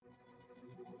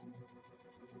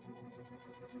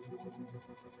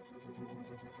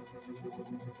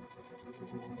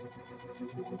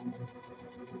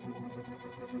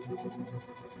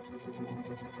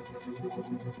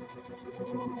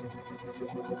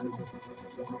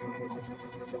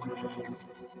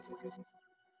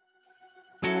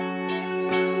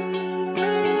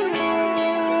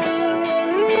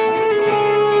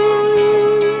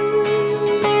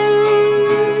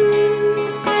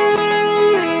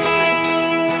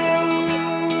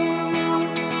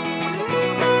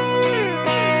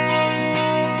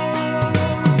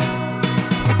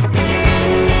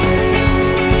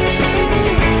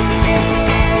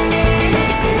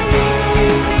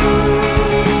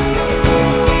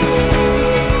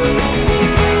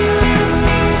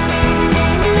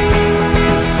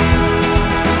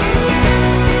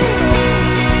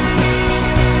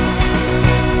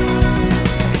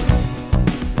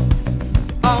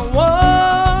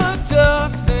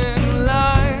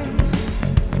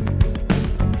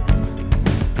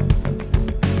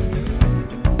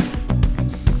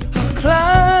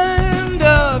Climbed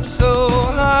up so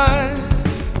high,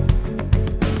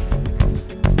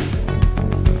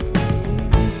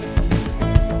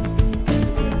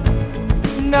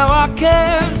 now I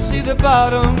can't see the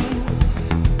bottom.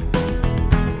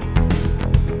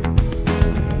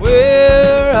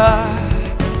 Where I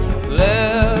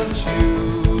left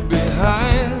you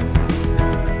behind.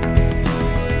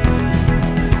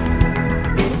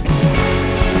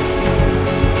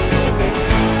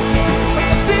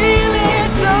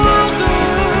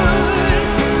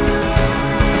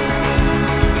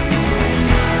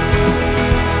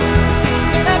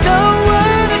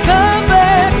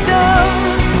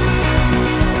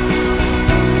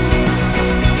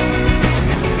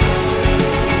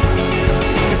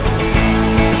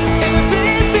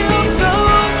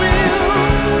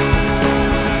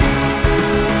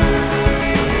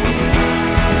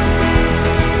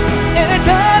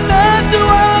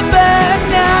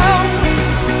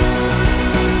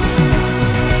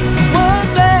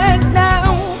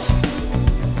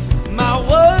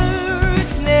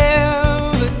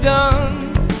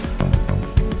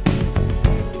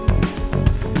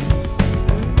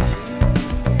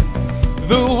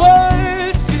 The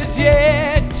worst is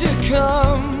yet to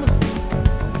come.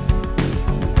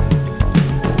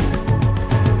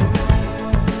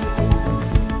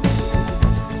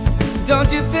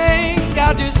 Don't you think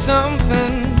I'll do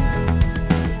something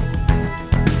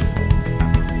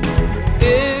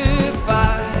if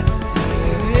I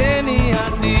have any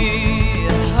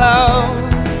idea how?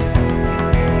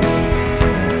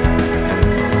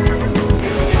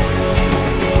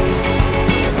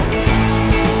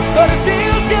 But it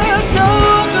feels just so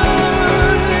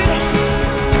good,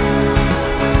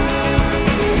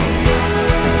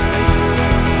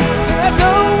 and I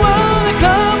don't wanna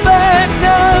come back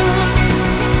down.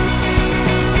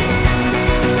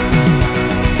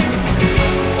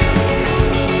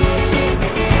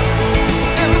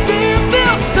 Everything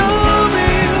feels so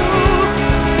real,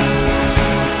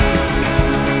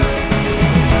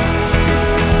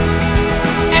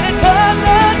 and it's hard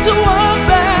not to walk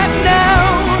back now.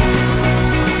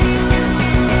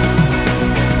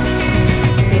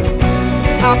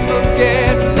 I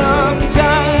forget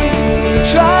sometimes to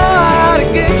try to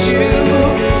get you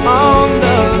on the